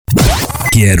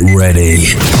Get ready.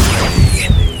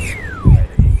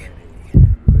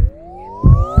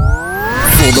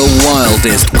 For the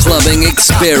wildest clubbing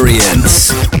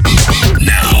experience.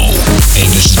 Now. Hey,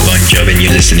 this is Bon Jovi and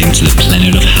you're listening to the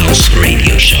Planet of House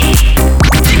radio show.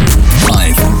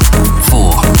 5,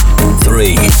 4,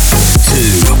 3, 2,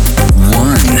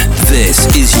 1. This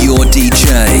is your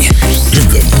DJ. In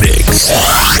the mix.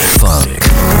 Funk,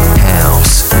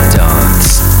 house,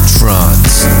 dance,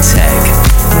 trance, tech,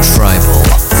 tribal,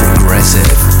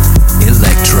 progressive,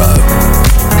 electro.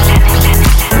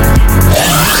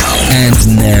 And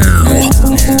now,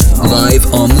 live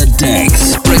on the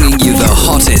decks, bringing you the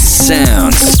hottest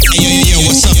sounds. Yo,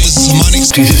 what's up? This is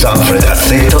Harmonix. This is Alfred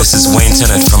Aceto. This is Wayne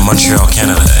Tennant from Montreal,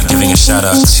 Canada, and giving a shout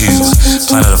out to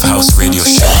Planet of House radio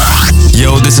show.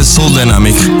 Yo, this is Soul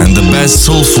Dynamic, and the best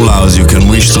soulful house you can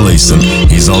wish to listen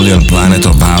is only on Planet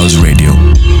of House radio.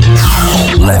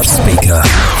 Left speaker.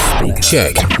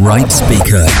 Check. Right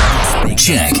speaker.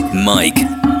 Check. Mic.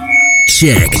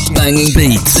 Check. Banging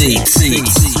beats.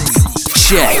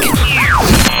 Check.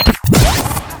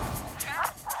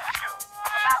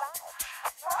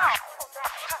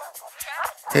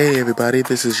 Hey everybody,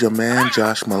 this is your man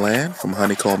Josh Milan from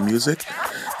Honeycomb Music,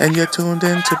 and you're tuned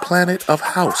in to Planet of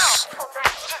House.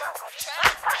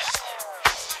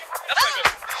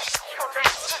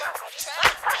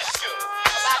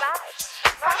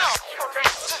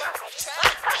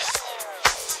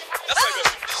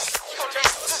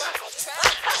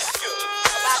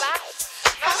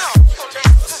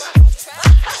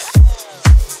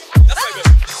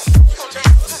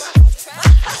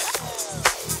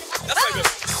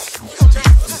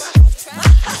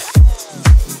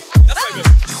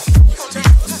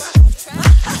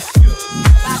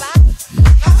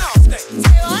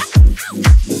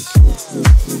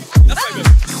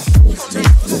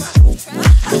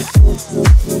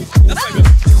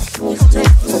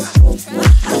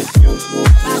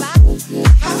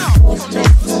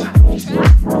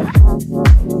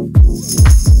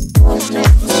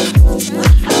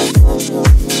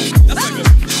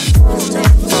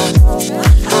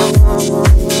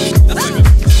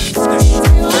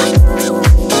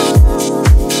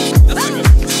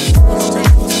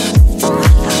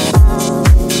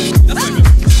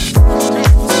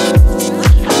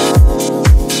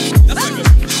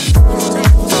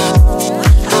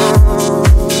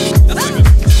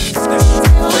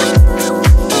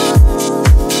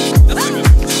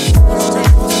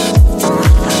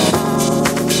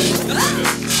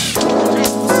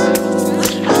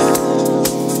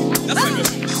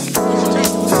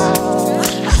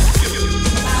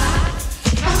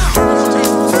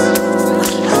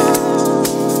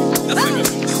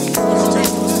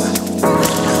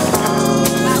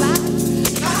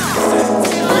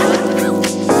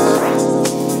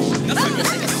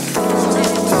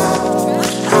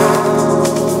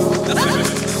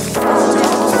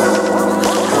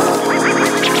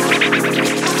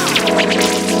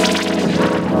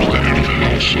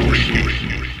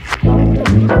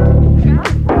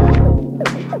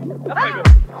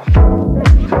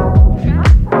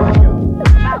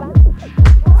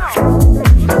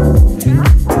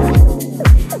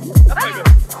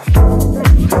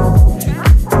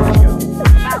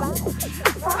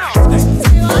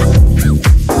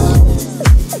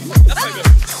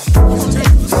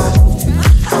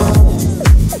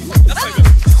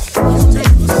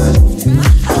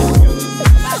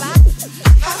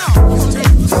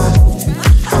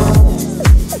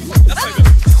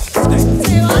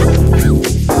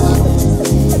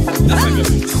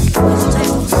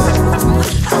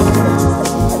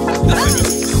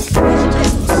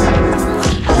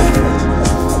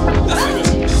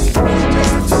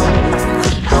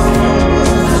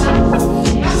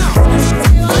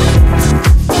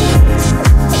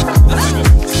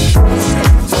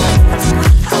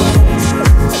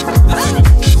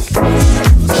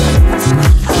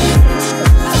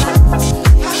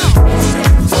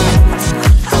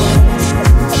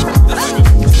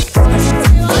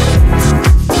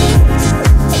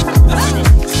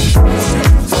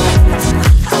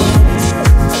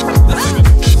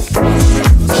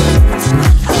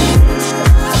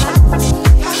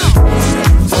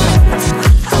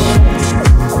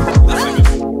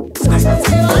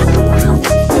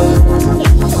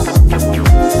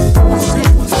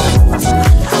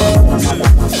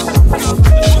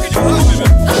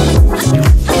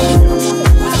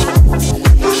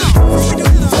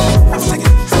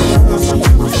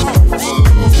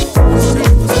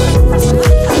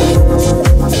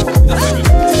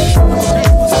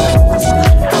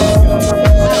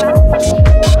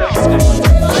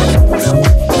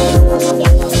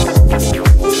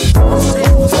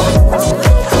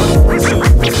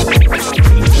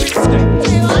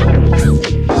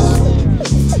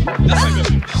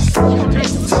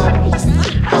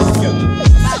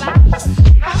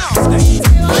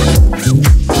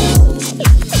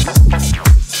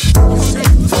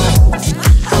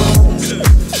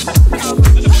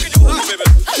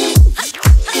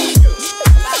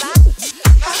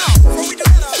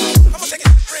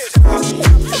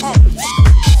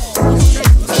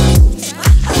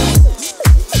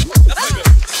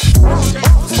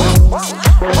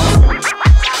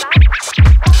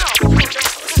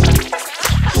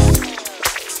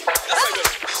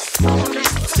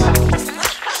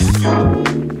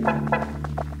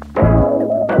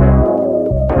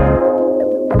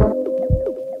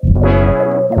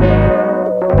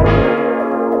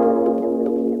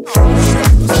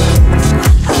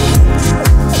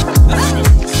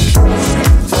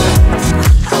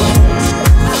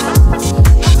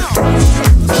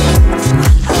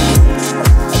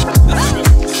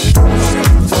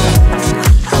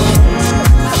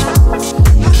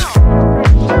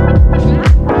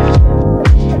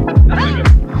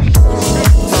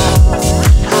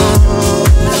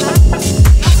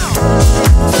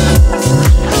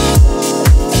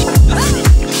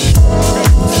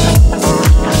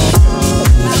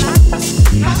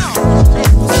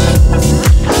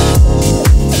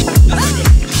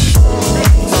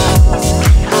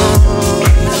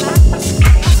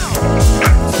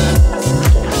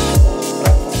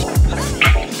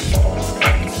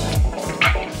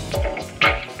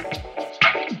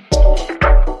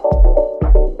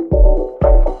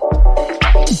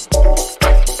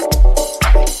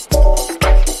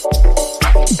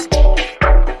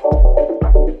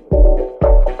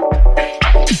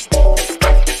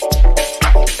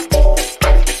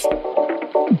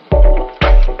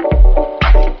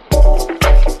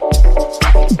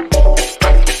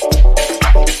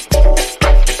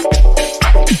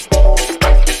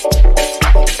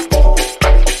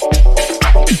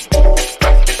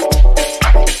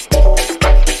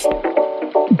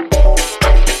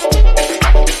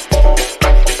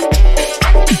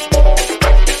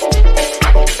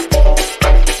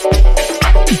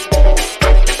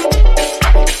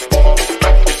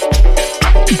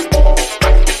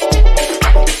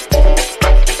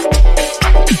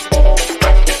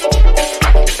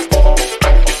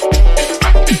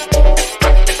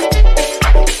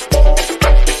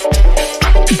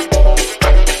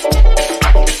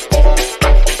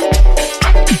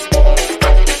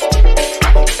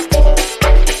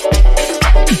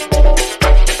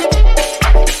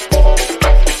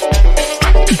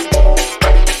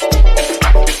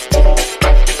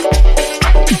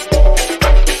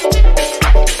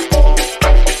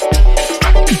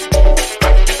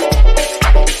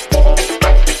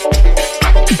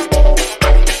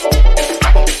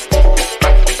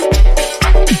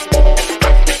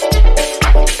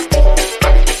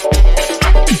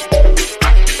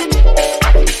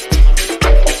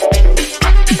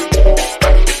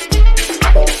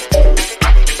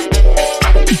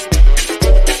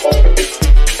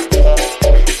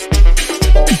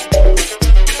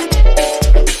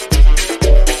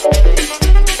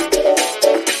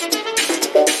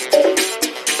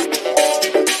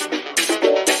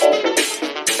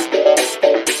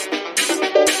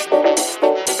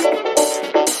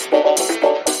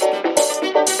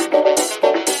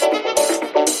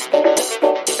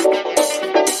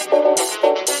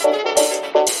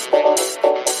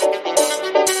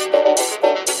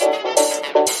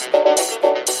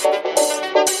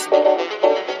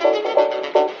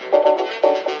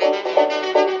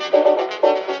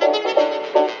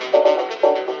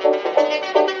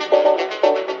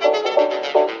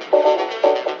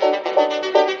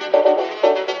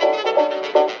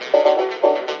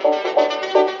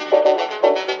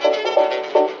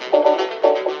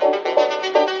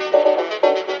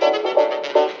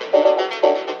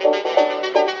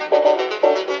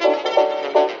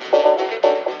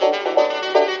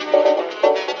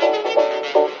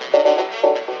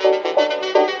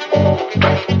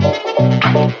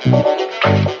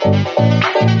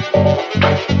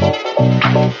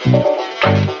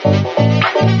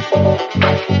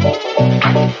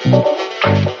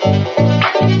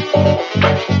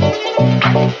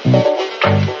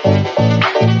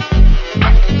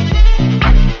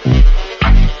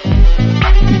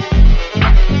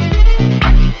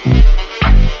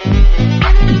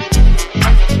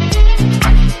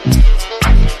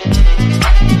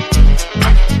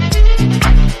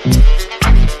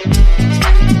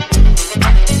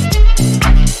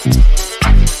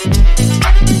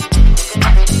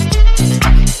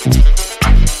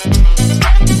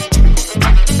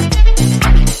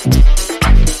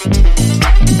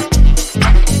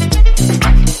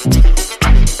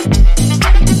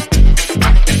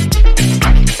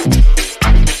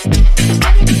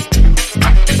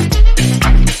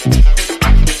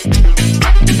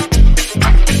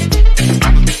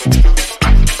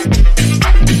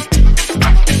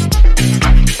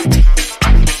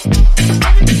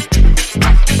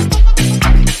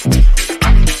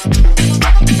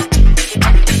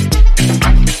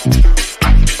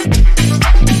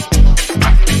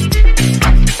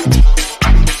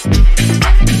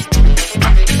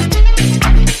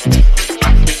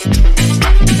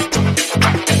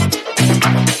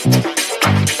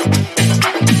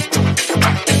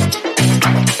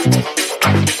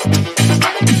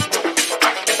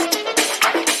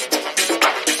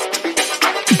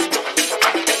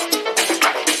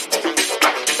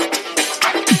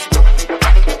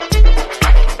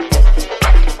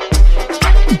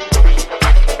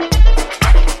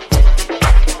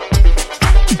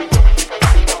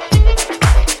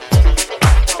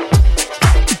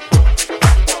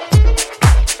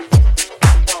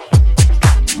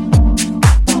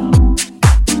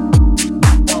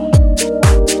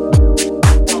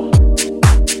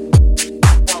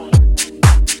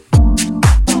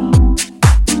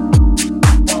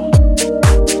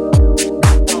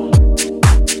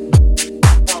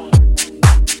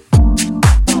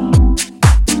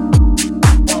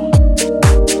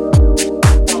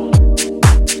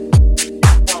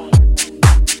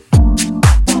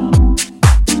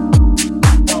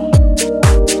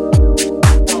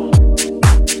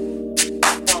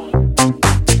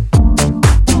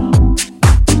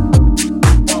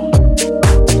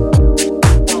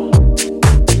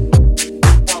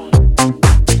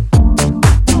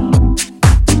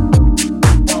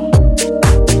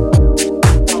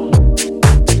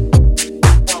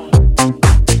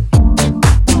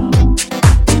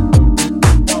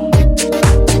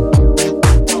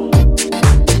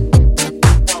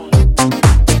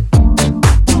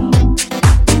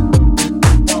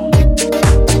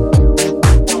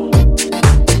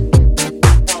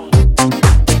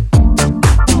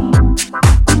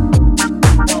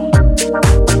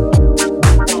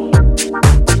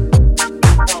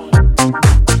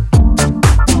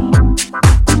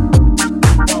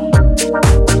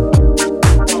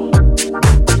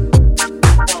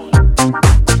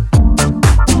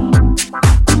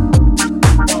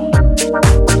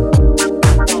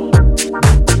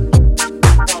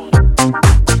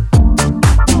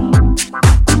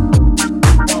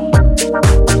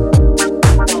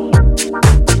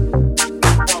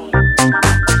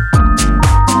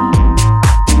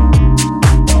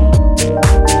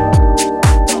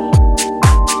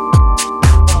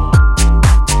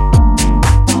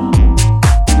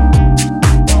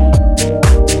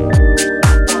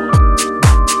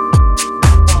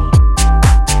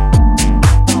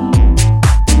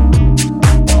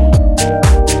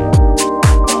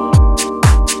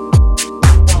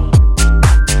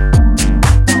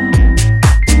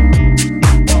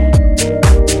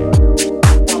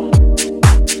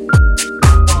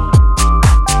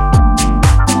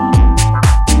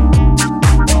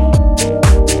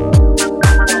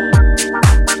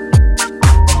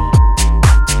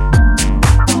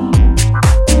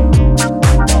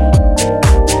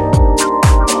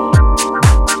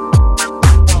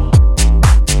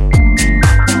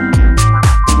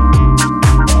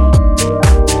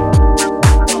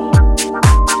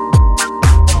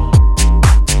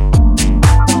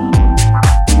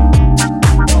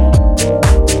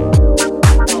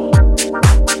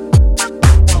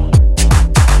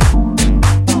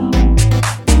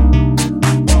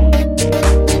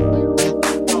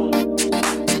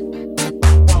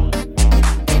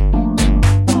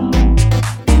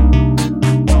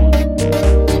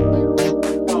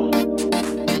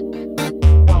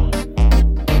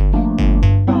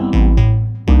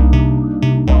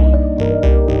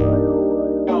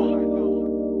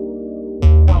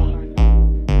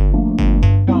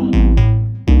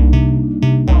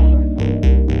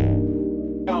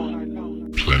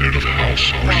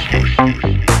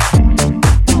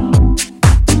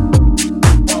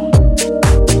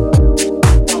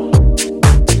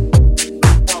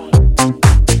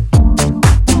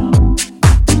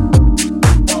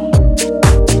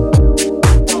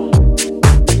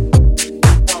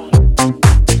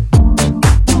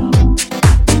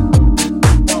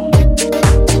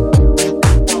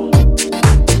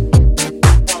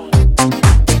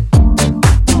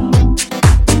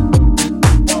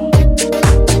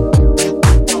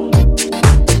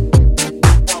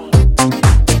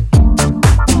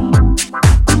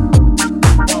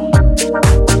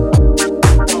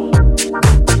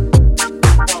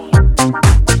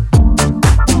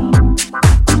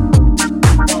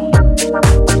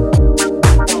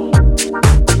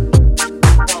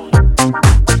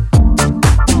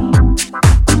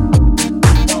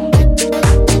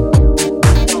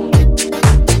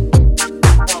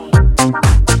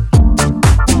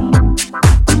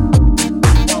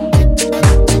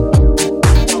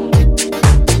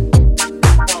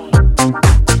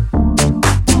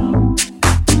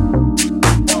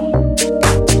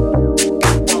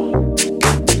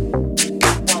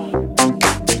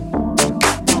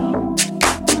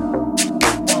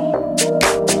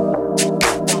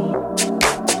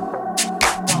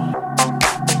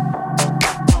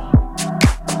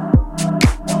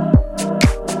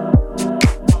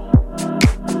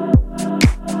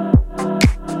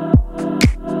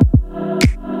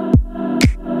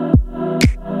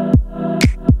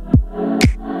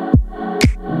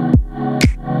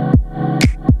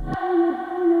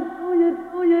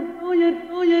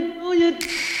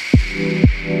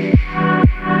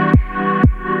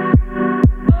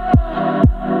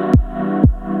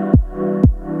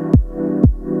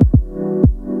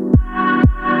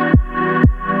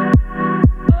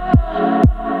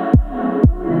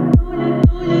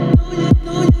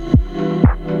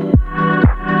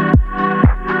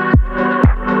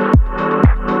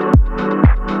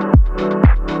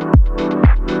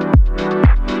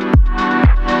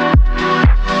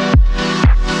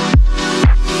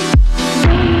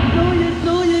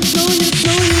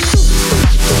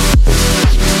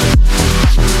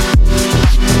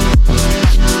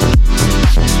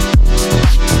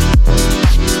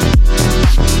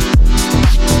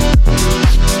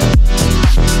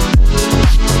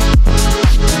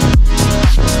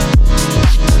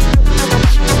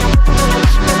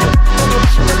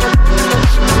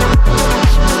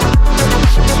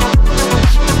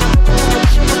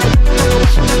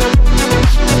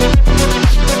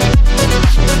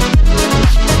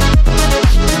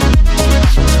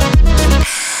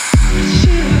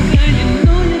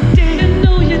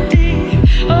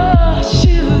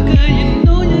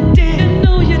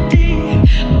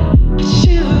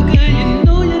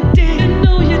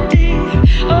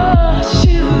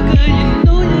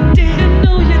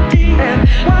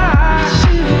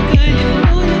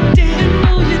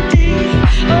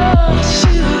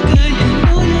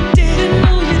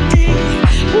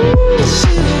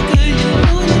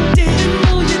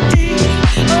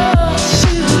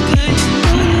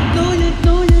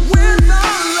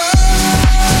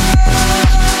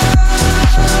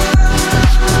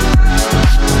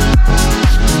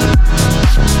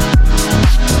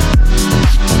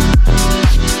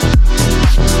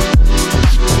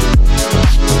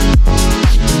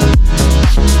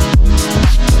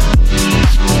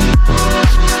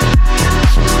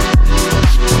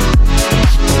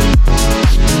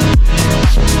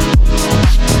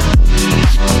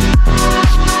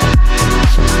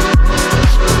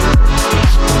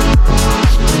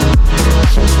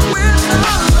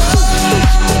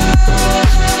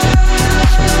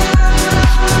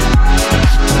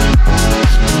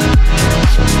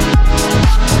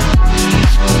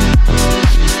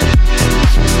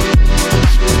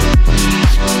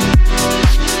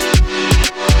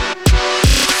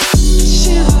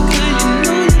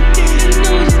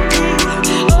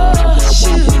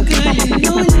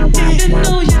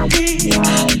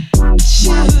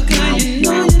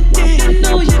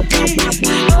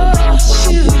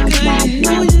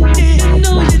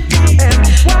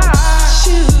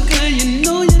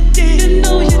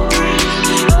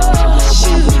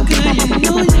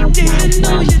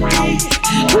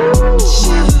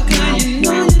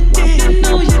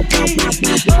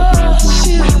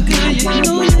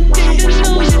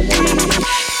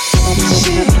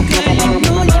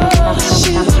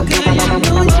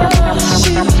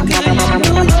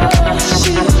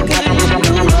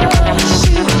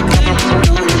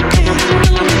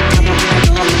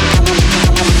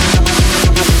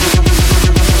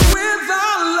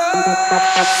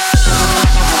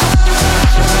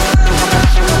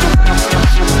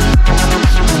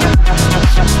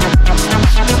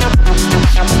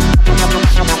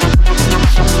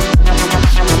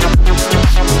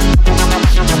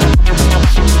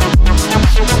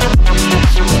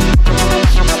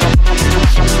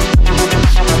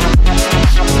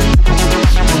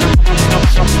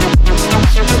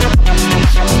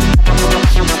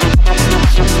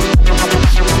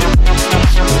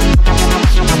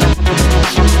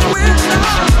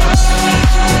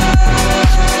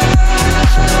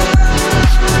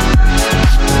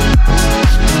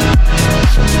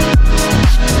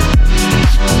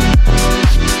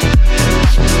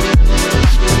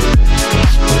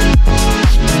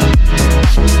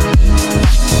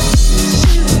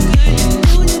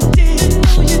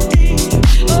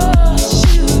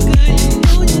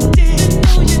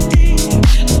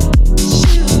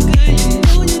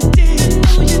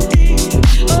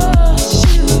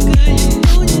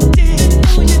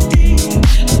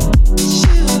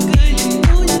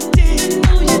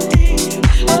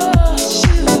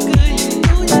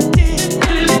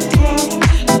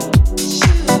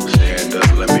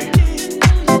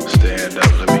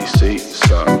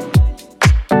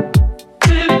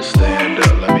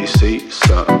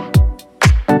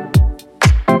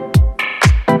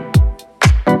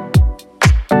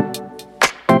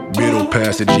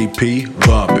 Classic GP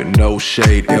bumping, no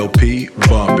shade LP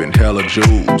bumping, hella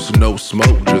jewels, no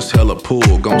smoke, just hella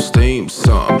pool, gon' steam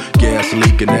some. Gas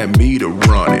leaking, that meter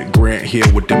running. Grant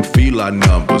Hill with them feli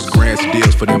numbers. Grants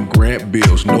deals for them grant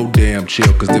bills. No damn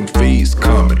chill, cause them fees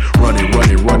coming.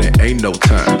 Running, ain't no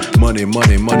time. Money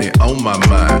on my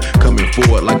mind. Coming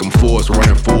forward like I'm Forrest,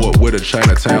 running forward with a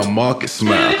Chinatown market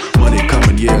smile. Money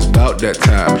coming, yeah, it's about that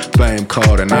time. Fame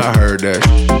called and I heard that.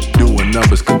 Doing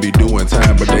numbers could be doing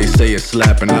time, but they say it's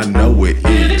slapping, I know it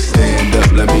is. Stand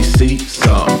up, let me see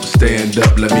some. Stand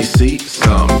up, let me see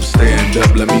some. Stand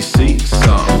up, let me see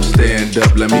some. Stand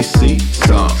up, let me see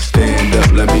some. Stand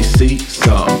up, let me see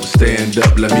some. Stand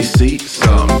up, let me see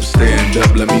some. Stand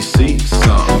up, let me see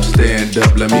some. Stand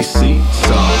up, let me see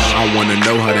some. I wanna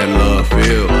know how that love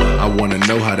feel. I wanna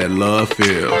know how that love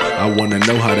feel. I wanna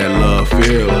know how that love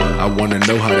feel. I wanna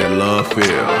know how that love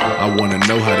feel. I wanna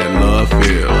know how that love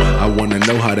feel. I wanna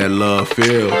know how that love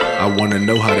feel. I wanna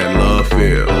know how that love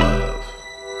feel.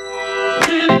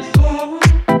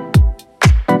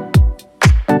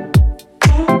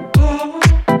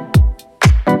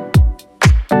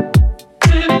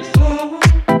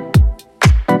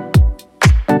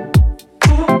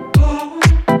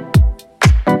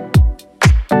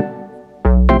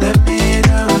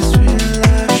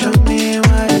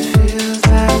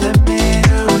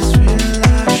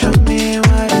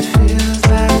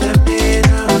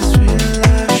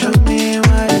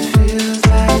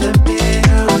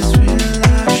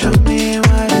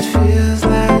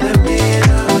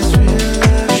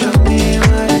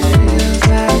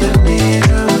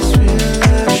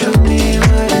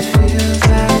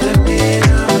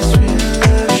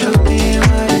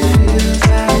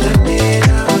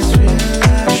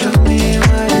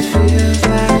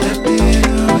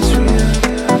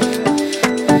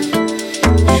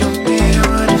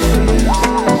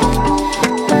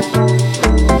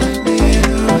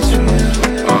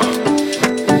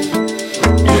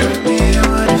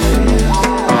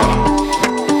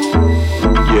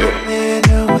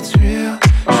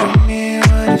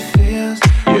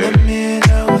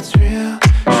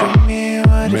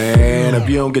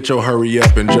 Get your hurry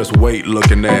up and just wait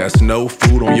looking ass. No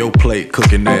food on your plate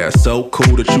cooking ass. So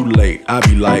cool that you late. I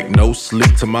be like no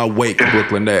sleep to my wake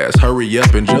Brooklyn ass. Hurry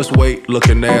up and just wait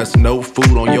looking ass. No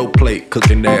food on your plate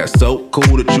cooking ass. So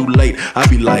cool that you late. I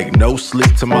be like no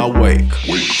sleep to my wake.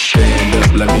 Stand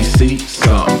up, let me see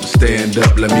some. Stand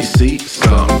up, let me see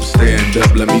some. Stand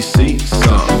up, let me see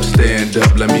some. Stand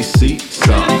up, let me see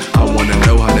some. I wanna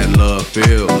know how that love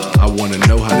feel. I wanna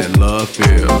know how that love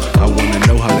feel. I wanna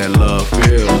know how that love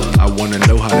feel. I wanna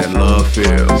know how that love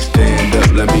feels. Stand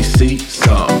up, let me see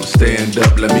some. Stand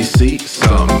up, let me see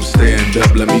some. Stand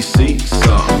up, let me see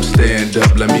some. Stand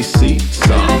up, let me see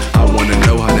some. I wanna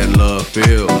know how that love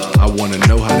feel. I wanna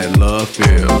know how that love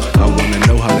feel. I wanna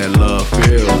know how that love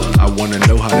feel. I wanna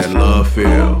know how that love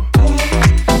feel.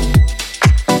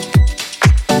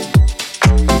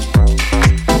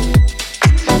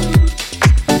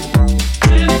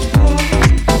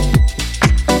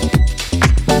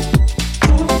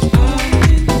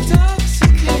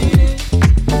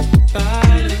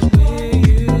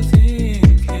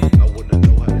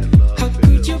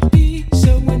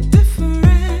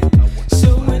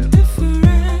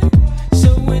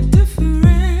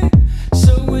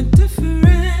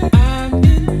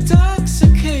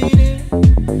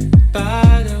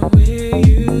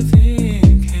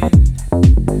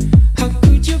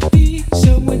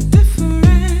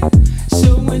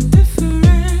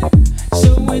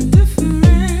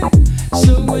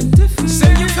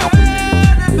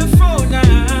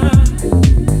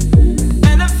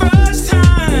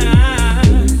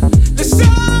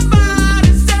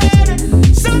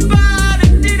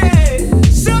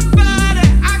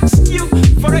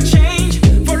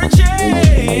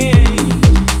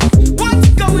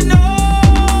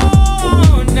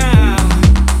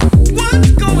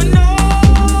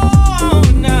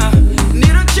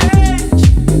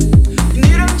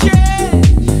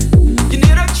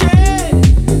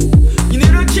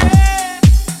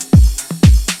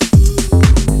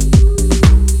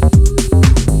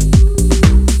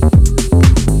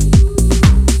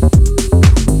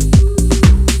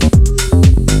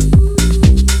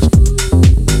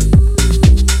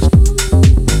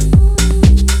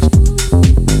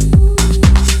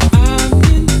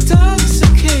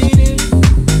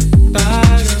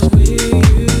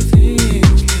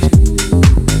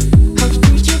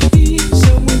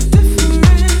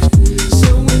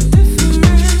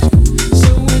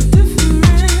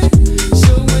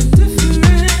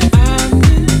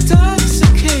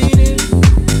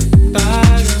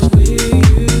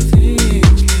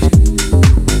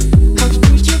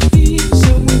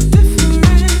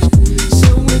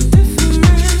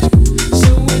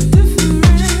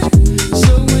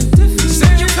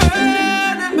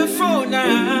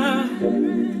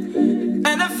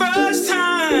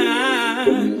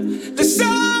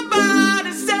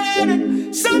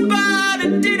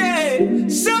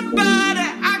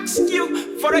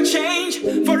 change,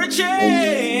 for a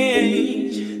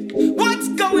change. What's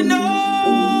going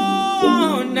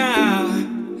on now?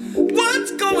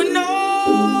 What's going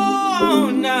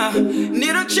on now?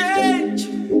 Need a change.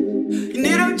 You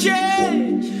need a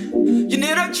change. You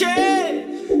need a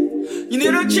change. You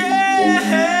need a change.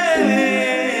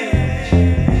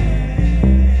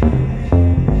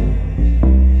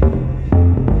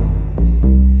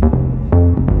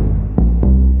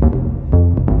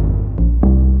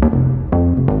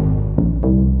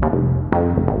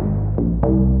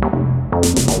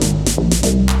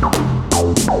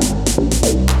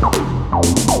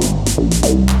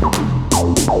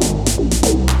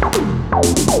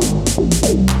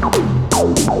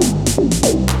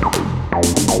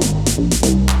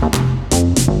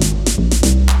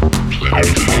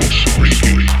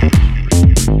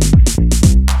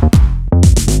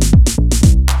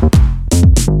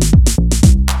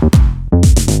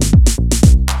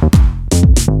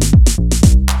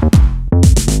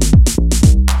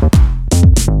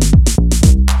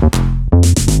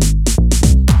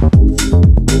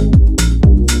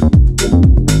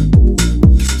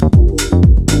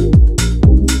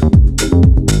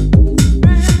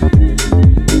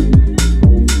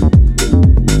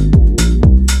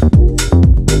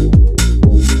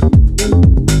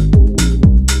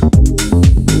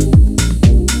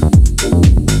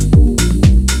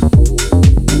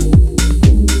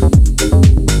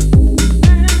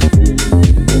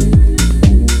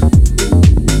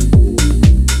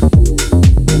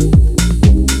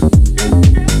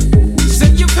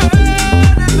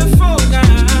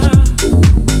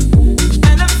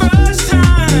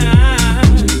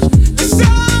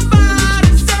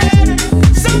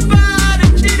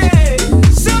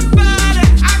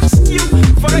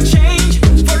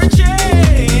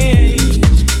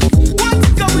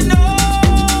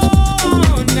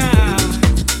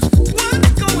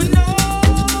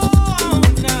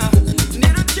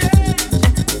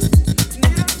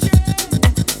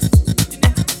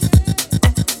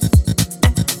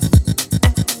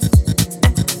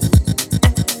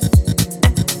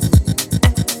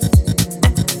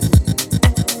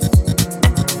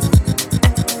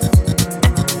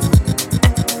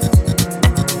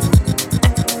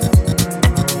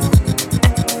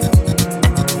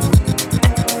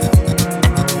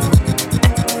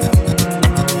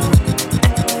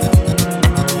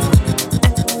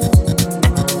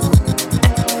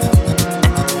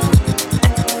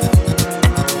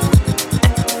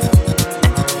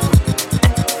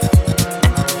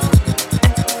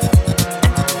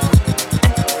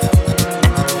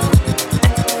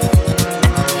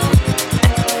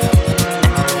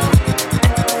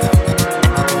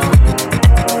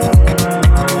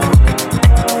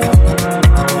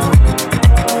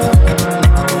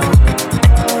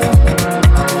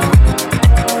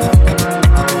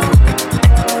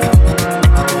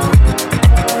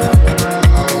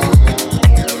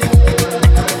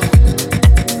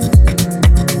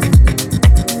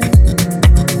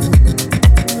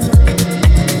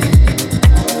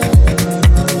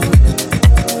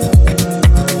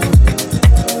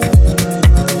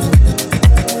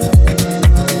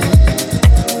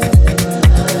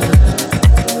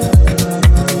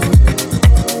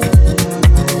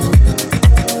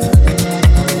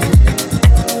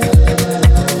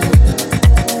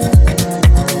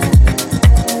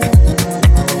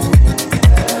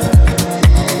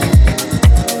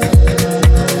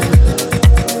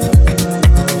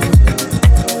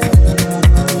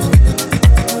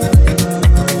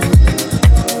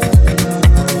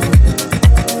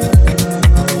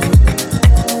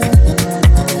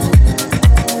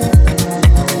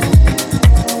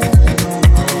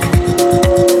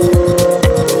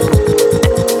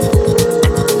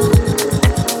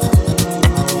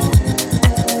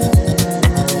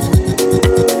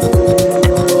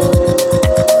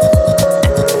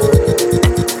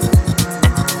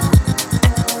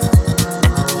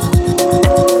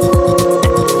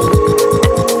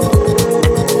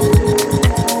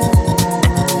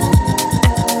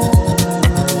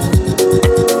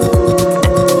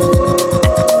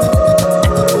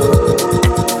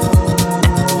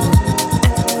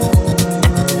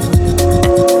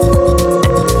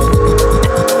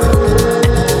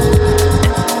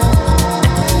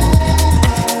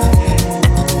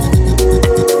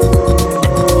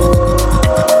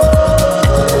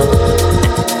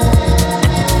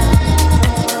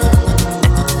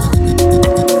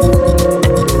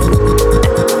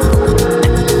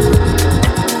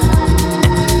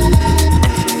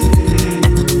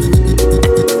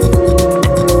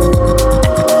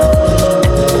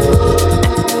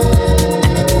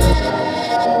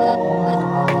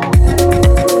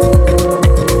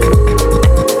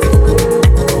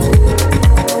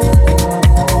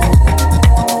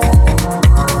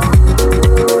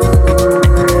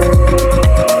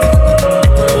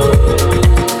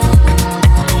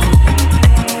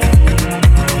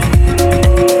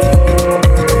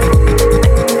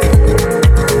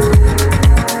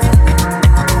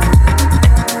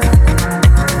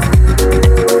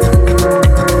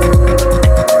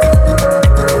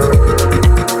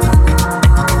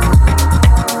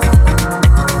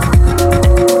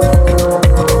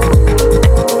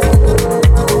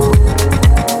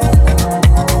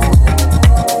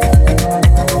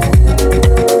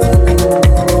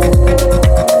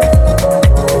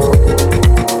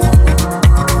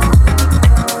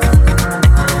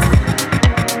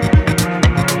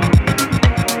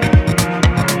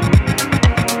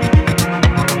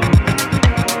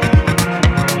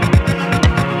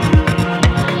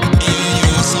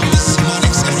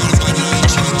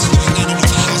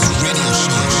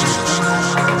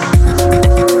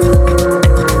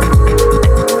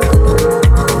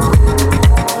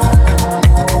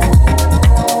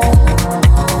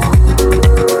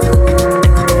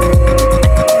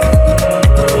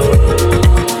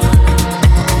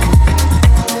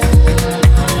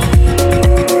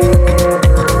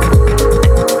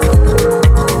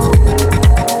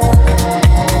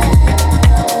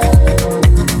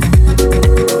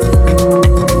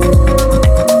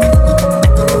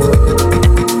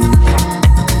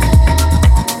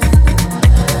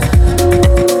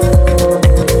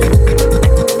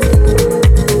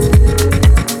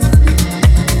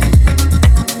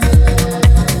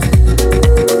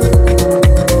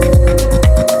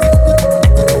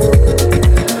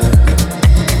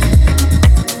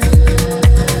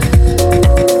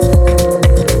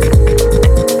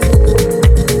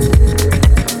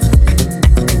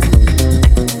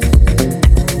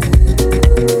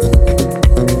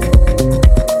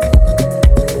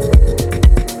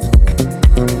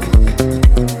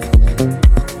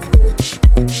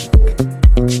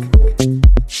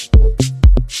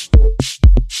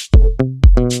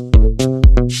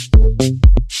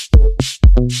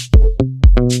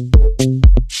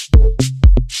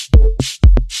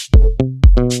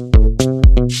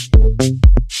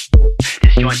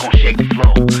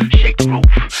 floor, shake the roof,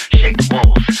 shake the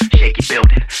walls, shake your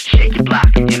building, shake your block,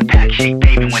 impact, shake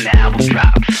pavement when the album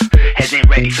drops. Heads ain't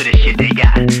ready for the shit they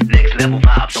got. Next level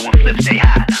vibes, so when flips stay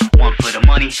hot. One for the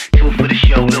money, two for the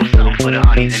show, little something for the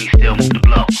honeys, and he still move the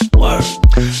blow. Word,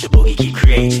 the boogie keep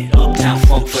creating. Uptown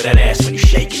funk for that ass when you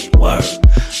shaking it. Word,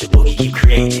 the boogie keep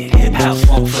creating. Hip hop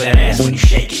funk for that ass when you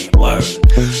shaking it. Word,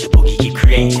 the boogie keep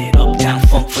creating. Uptown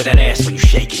funk for that ass when you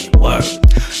shaking it. Word,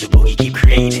 the boogie keep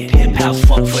creating. Hip hop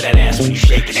funk for that ass when you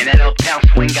shaking it. And that uptown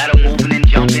swing got 'em moving and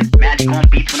jumping. Magic on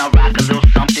beats when I rock a little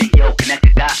something. Yo, connect the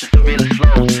dots, it's the realest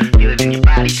flows. Feel it in your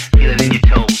body, feel it in your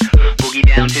toes. Boogie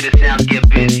down to the sounds, get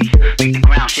busy. Make the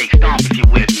ground shake, stomp if you're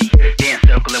with me. Dance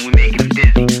circle and we making them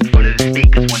dizzy. In front of the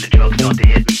speakers when the drugs start to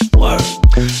hit me. Word,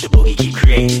 the boogie keep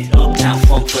creating. Uptown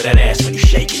funk for that ass when you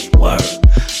shaking it. Word,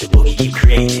 the boogie keep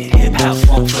creating. Hip hop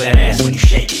funk for that ass when you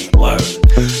shaking it. Word,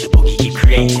 the boogie keep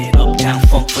creating. Uptown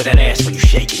funk for that ass when you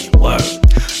shaking it. Word,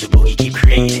 the boogie keep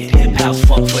creating. Hip hop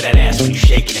funk for that ass when you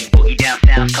shaking it. Boogie down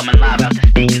sounds coming live out the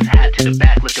speakers. Hat to the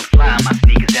back looking fly on my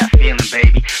sneakers. That feeling,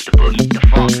 baby. The boogie, the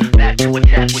funk. Back to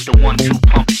attack with the 1-2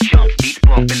 pump chumps. Beats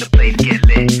bump and the place get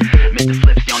lit. Mr.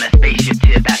 Flips on that spaceship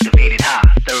tip activated high.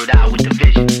 Third eye with the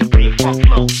vision. Supreme funk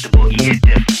flow. The boogie hit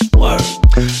different. Word,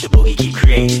 the boogie keep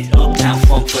creating. Uptown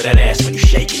funk for that ass when you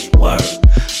shaking it. Word,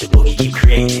 the boogie keep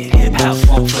creating. Hip hop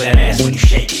funk for that ass when you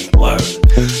shaking it. Word,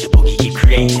 the boogie keep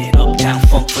creating. Uptown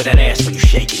funk for that ass when you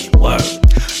shaking it. Word,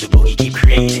 the boogie keep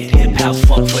creating. Hip hop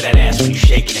funk for that ass when you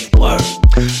shaking it. Word, the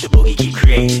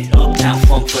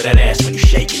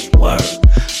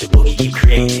boogie keep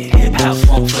creating. Uptown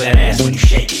funk for that ass when you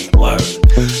shaking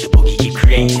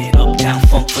it.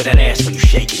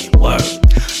 Word,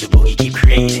 the boogie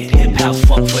keep creating. Hip hop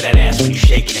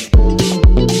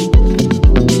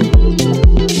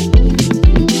funk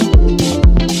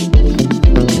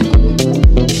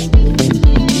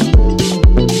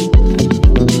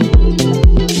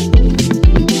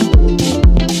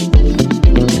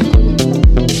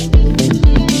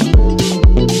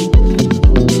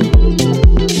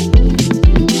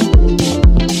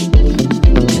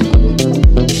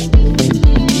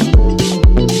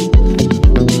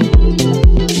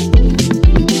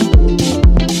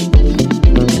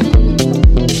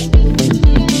for that ass when you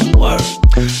shaking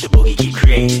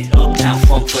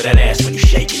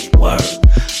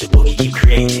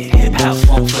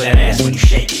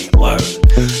it. Word, the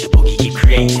boogie keep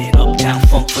creating. Uptown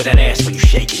funk for that ass when you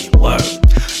shaking it. Word,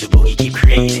 the boogie keep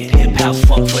creating. Hip hop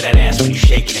funk for that ass when you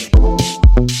shaking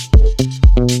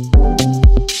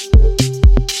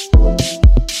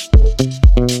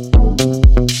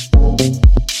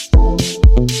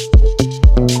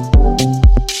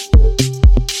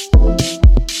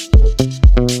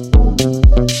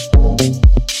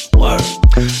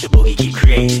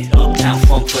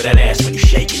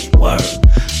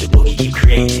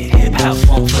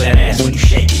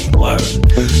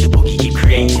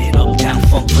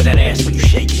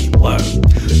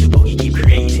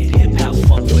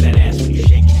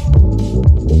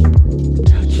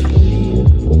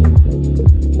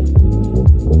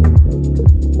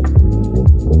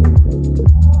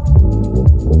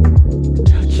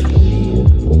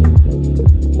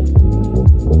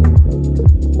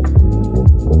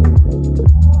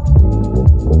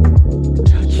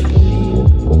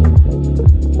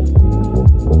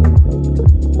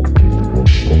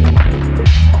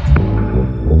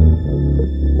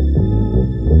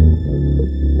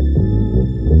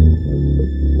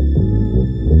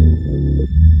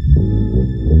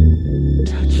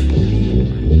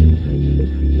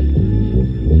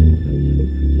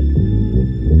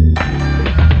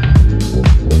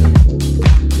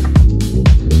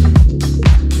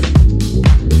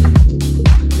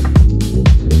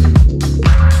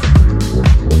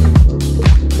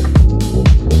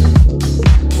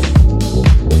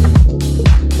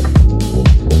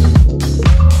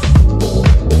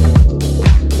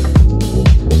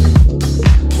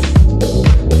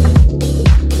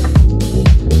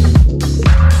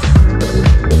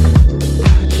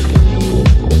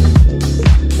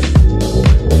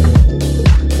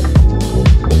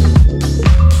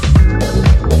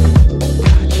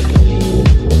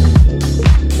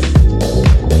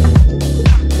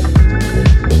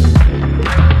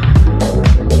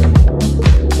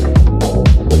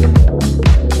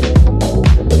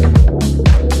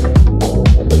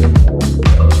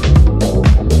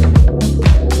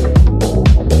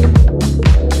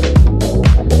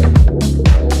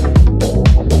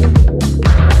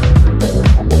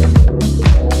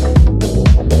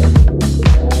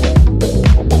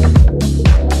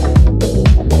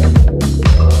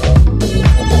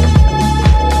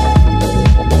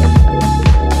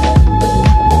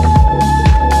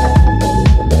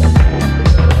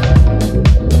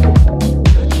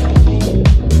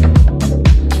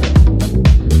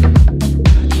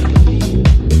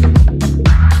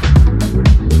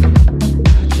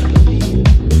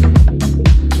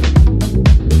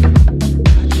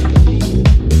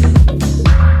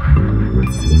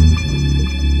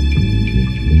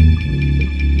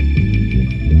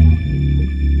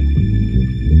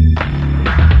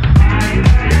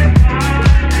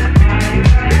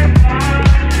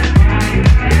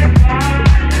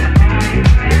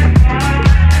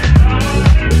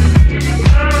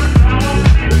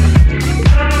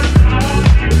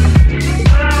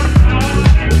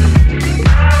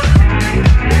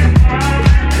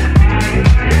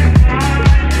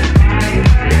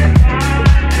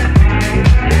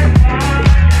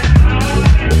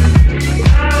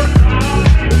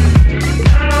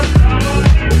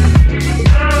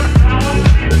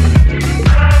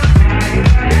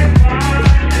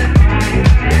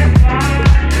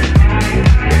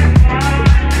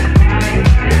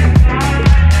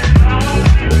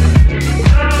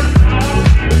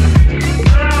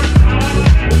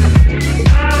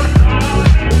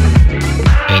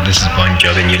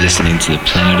and you're listening to the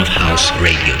Planet of House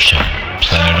Radio Show.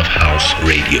 Planet of House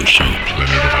Radio Show. Planet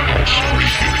of House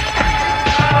Radio.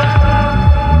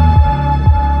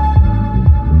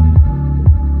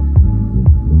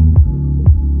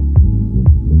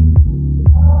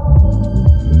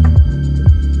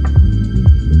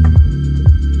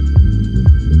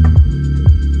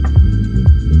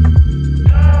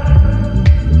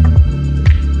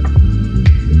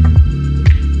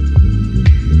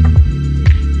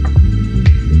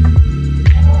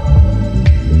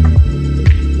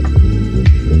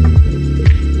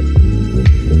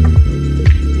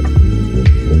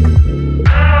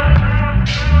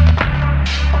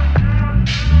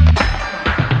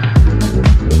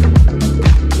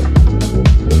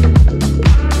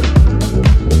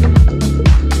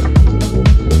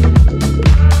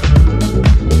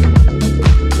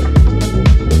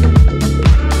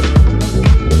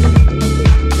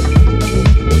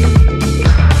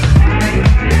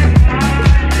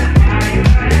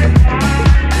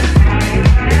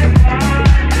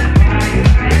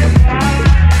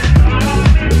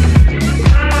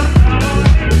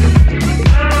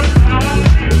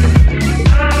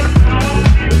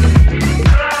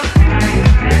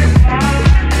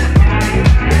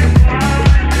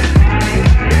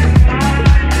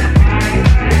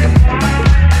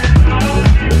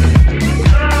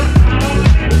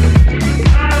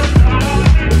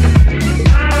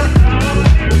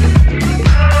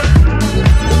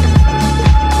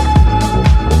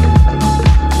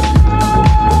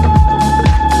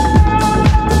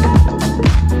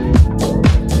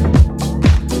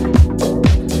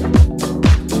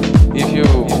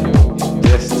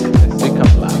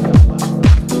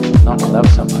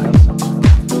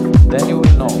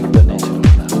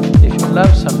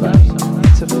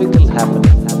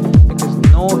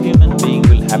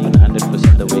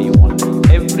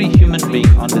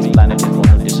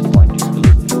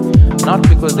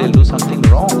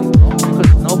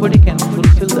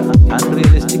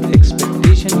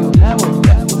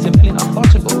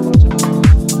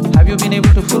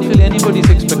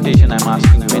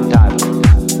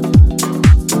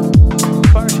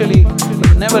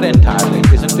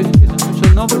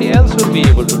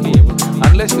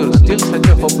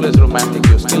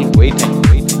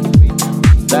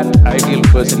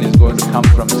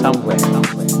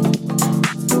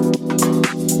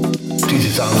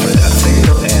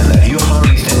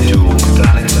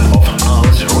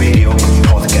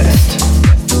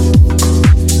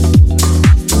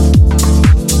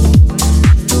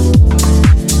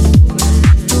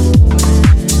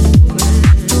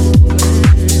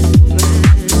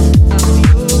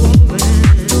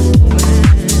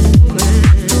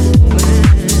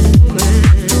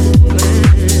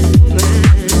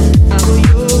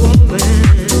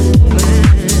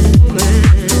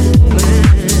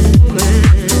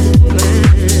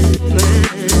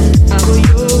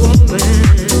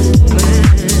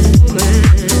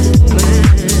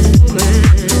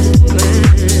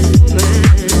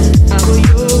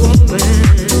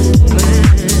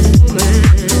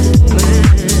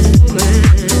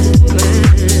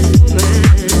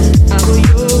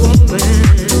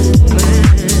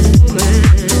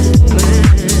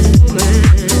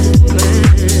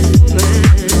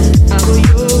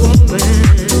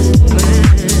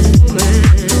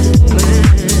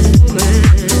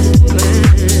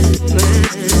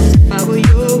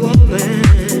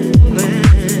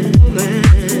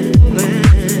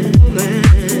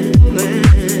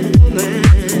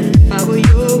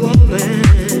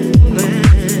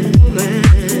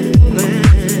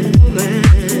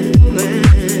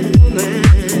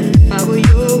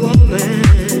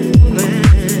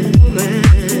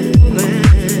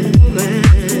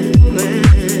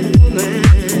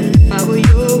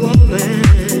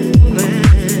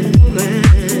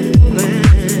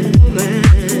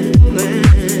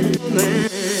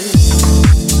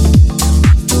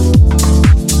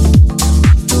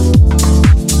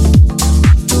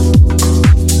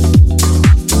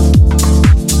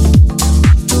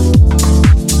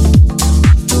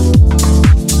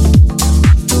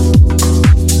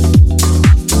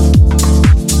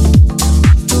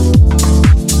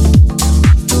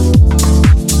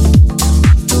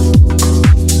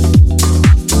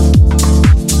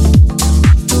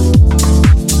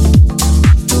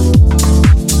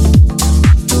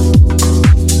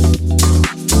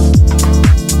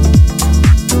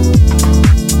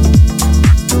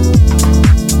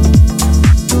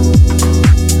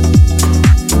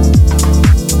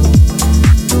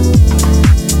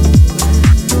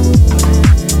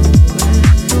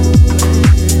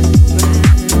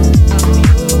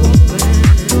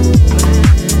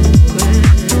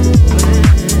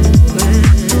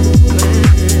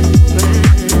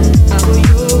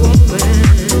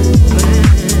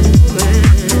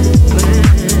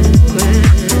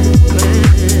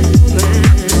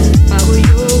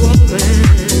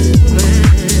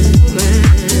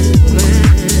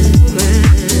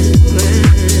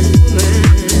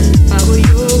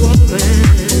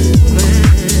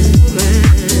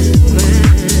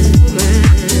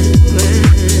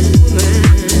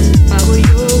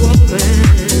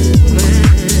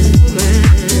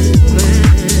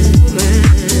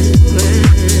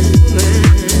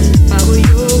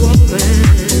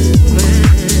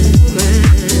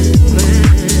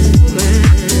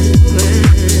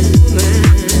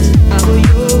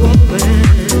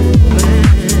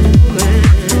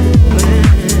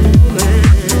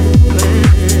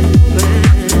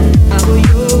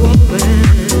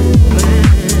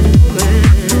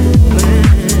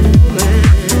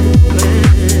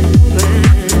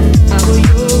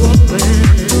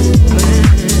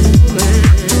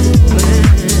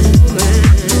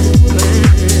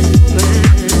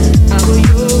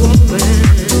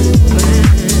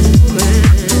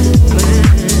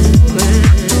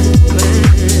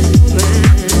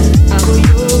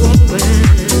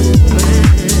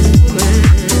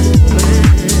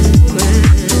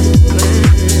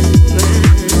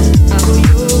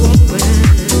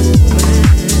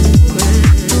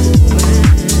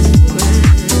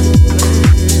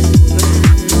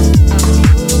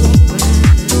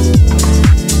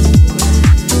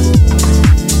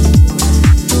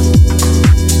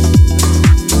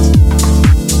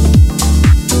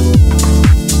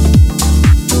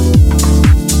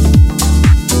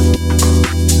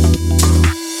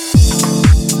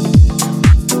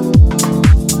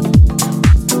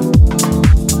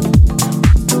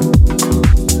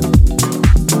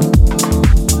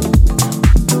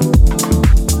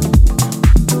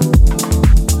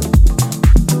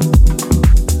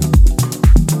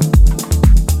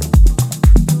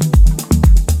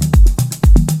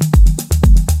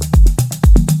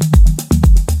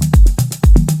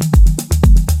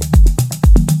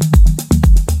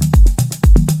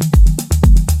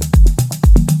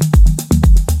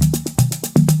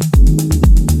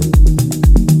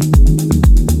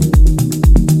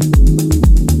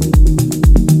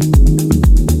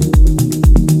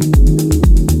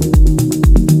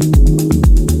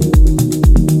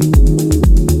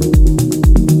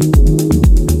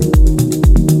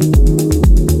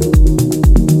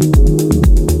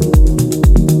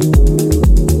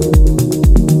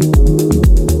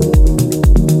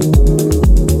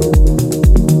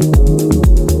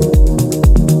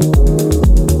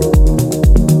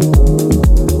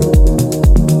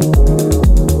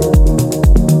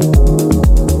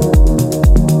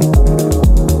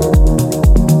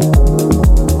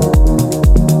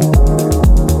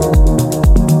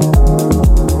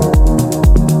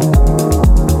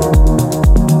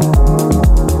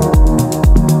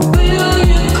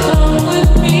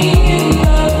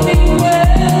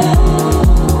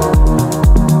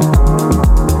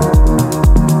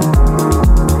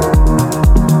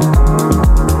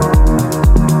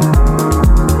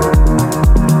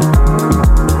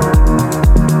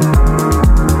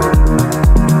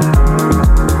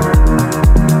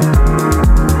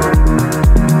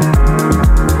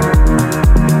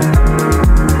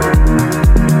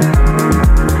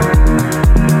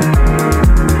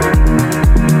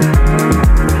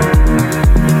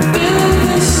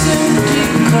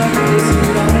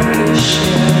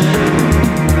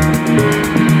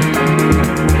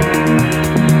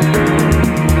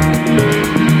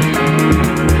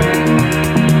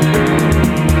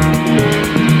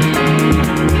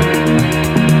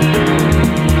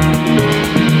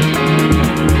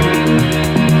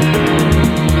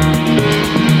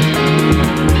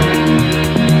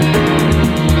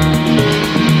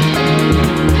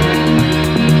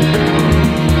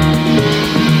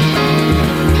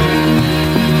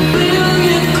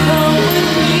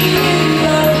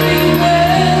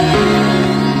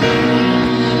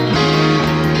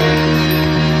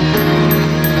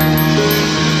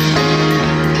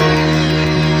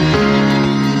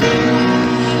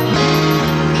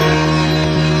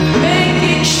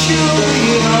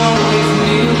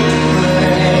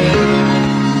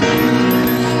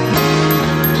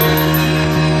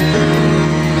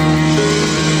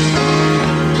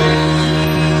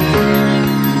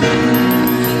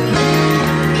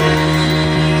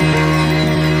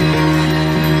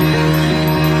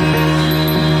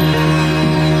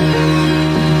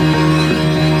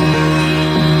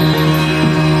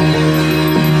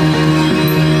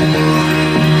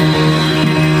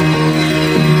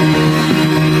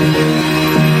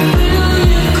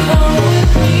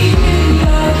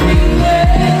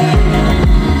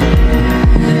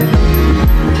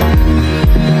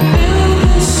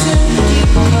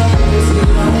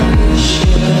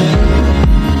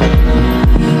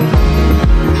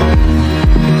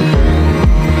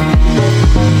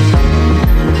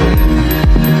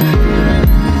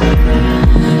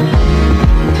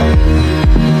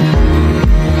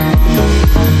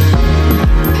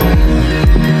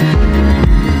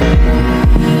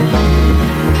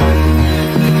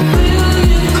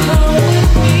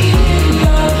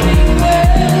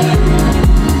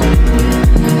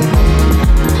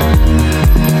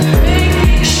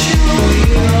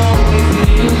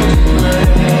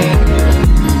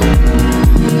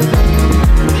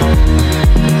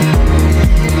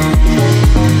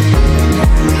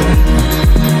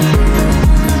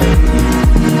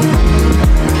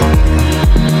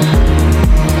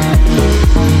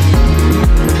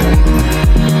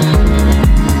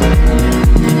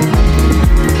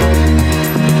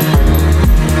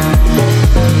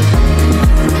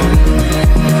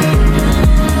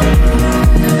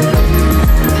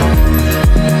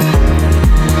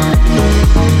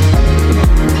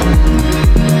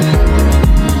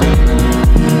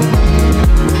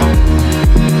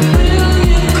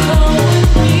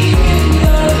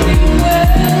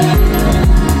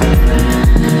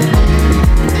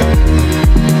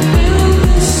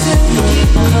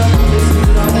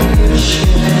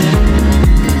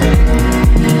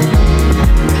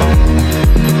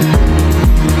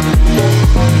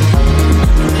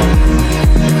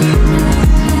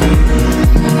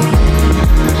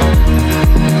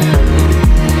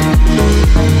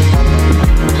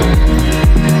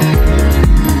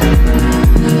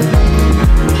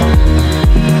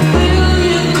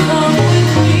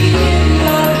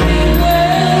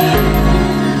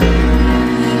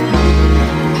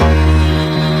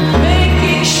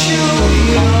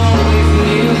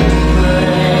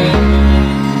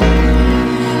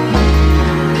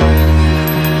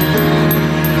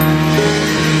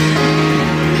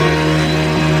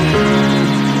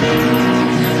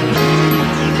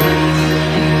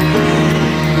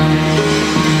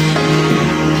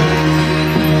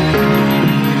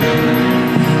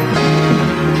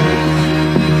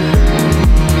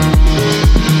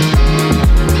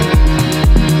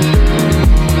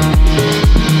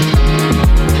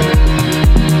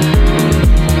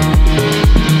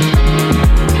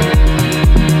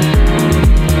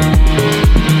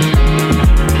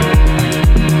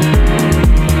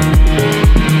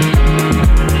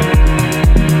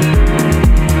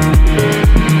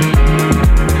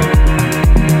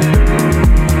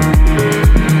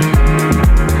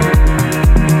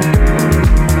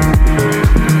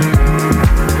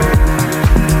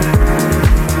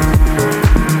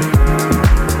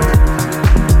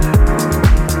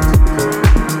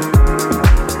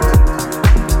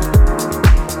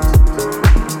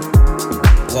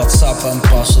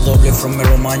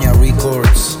 Romania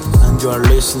Records, and you are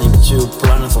listening to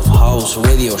Planet of House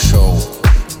radio show.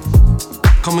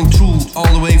 Coming through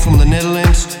all the way from the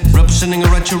Netherlands, representing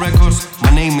Aracha Records.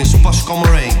 My name is Pascal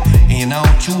Moray, and you're now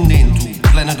tuned in to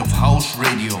Planet of House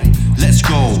Radio. Let's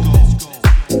go!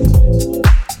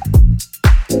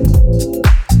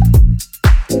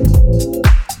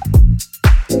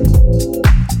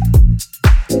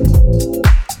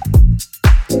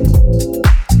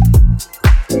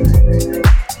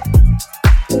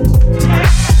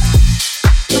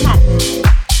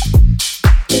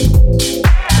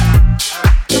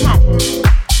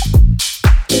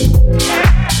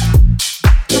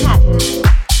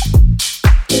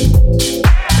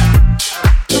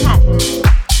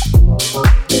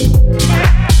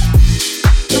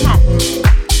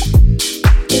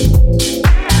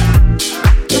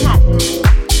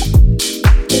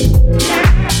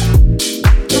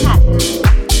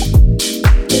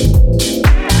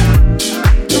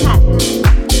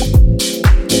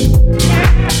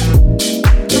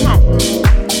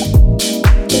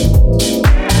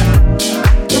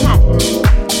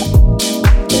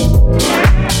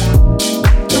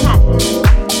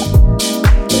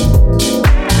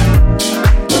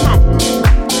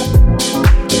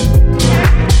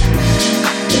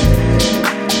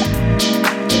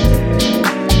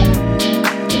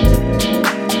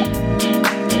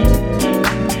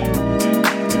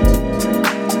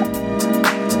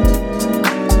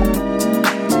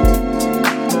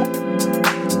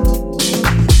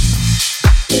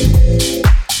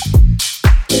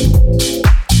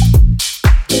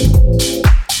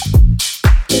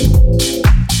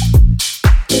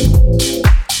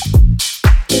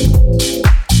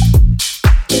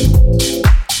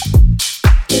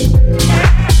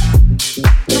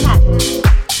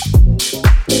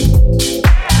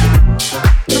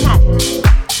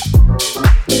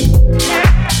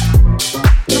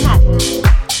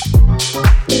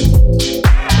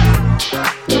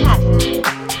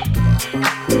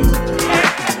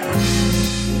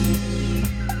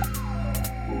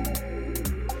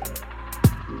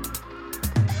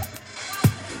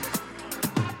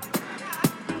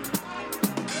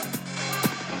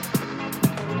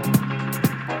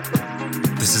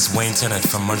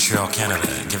 From Montreal, Canada,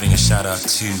 giving a shout out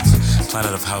to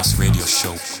Planet of House radio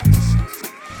show.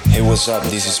 Hey, what's up?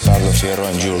 This is Pablo Fierro,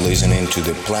 and you're listening to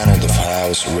the Planet of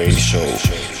House radio show.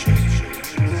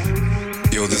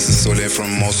 Yo, this is Soler from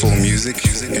Mosul Music,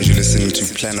 and you're listening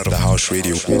to Planet of House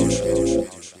radio.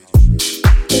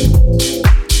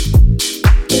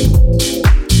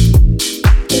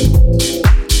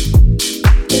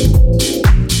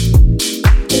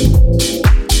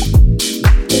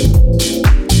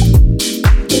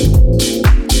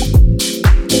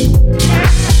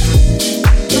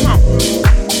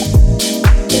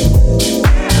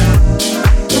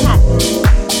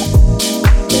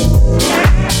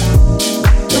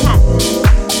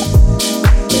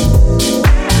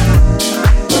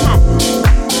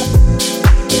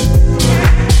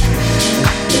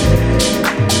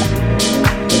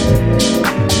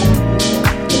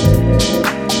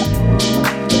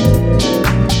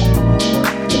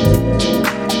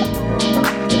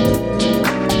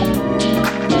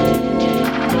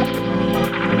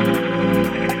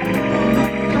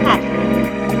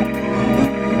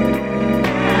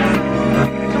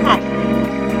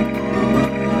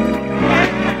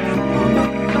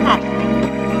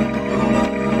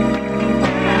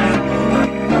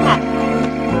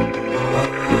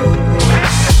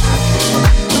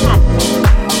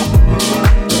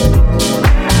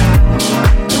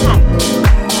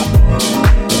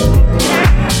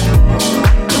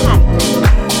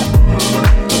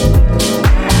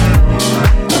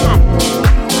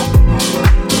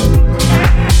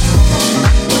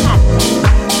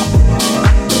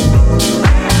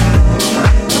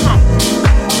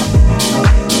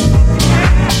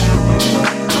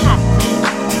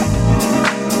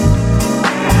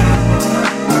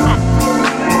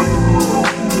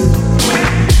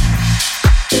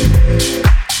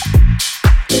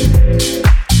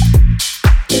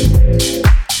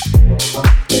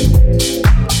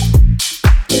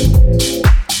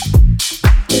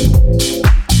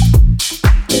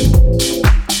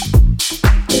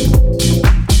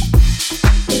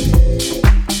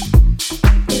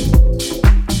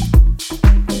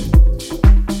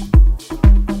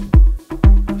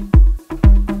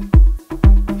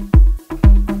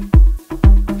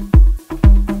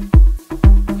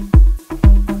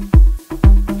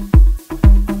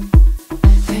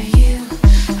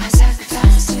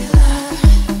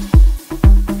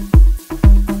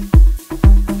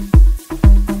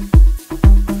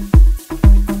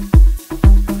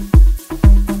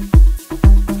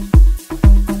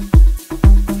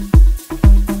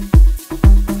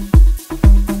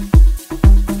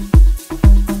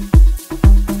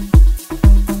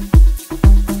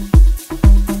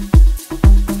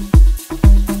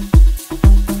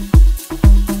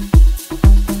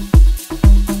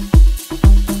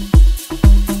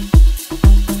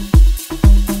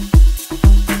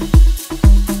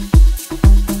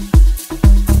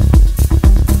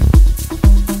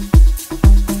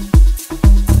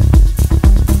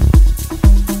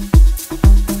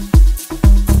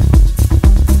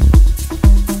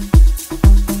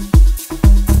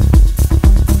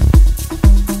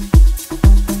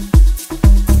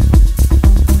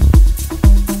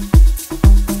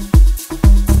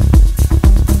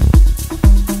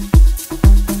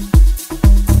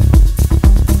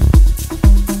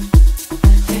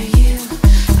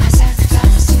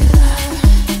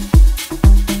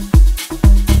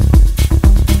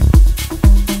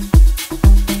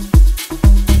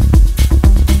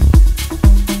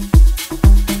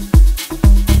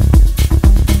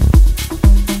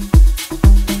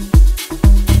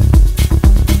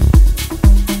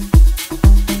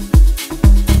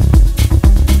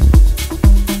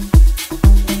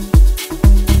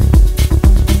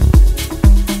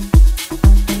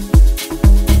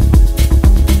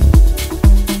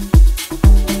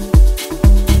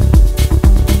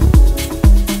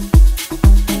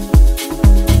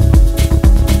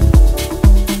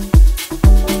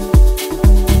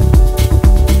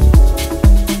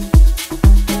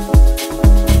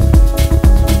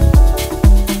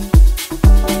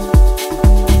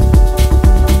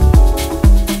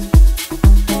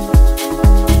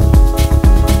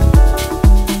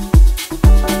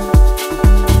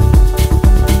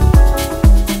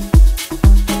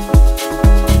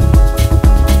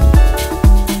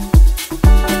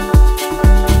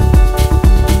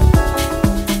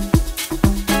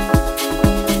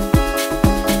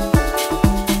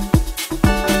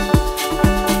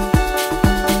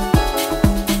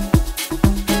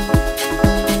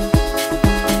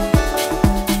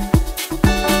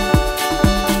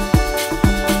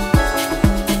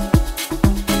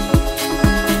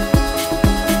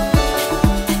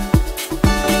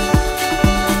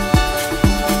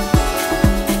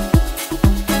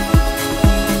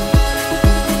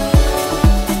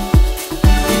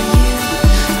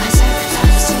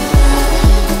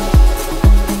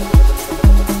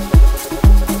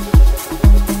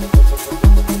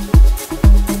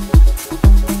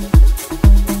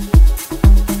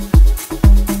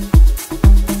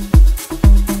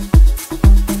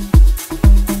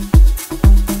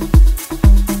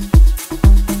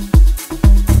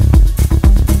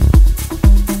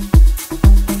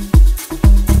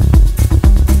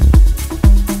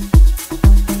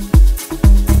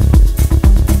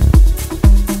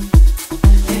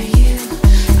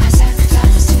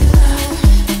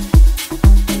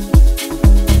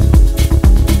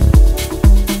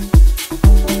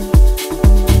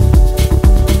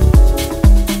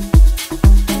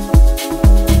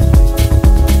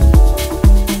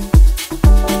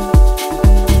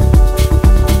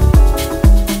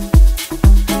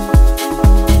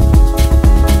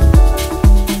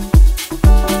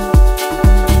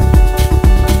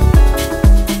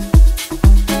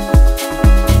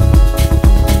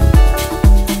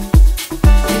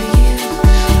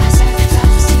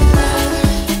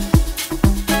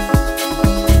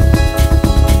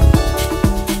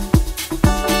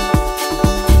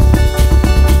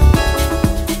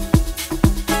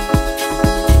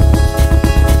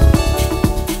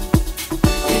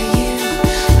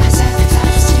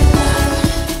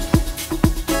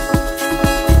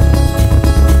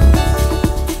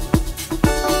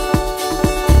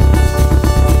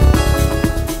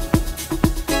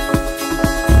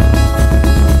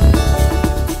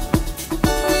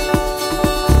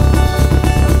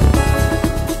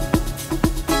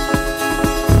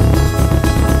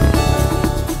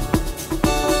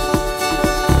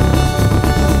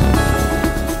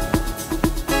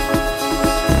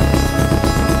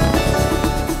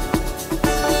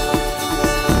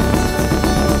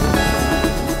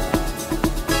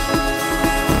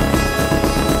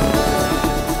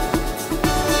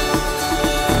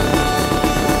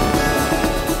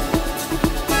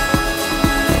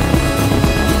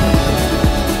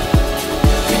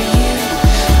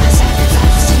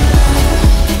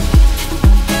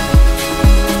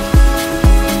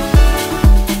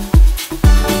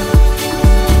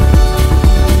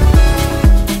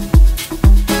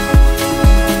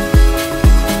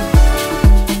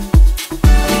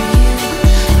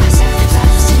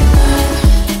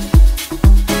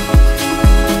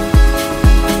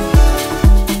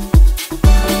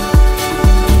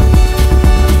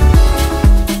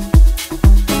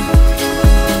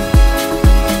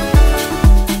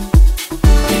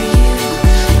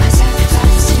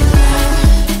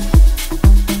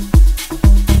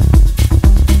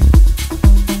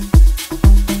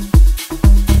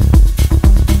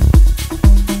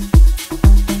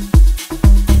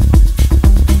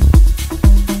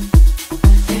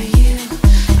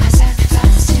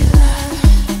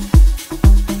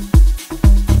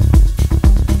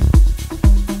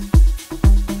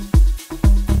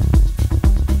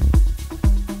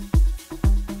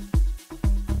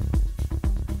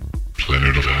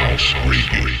 House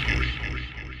Radio.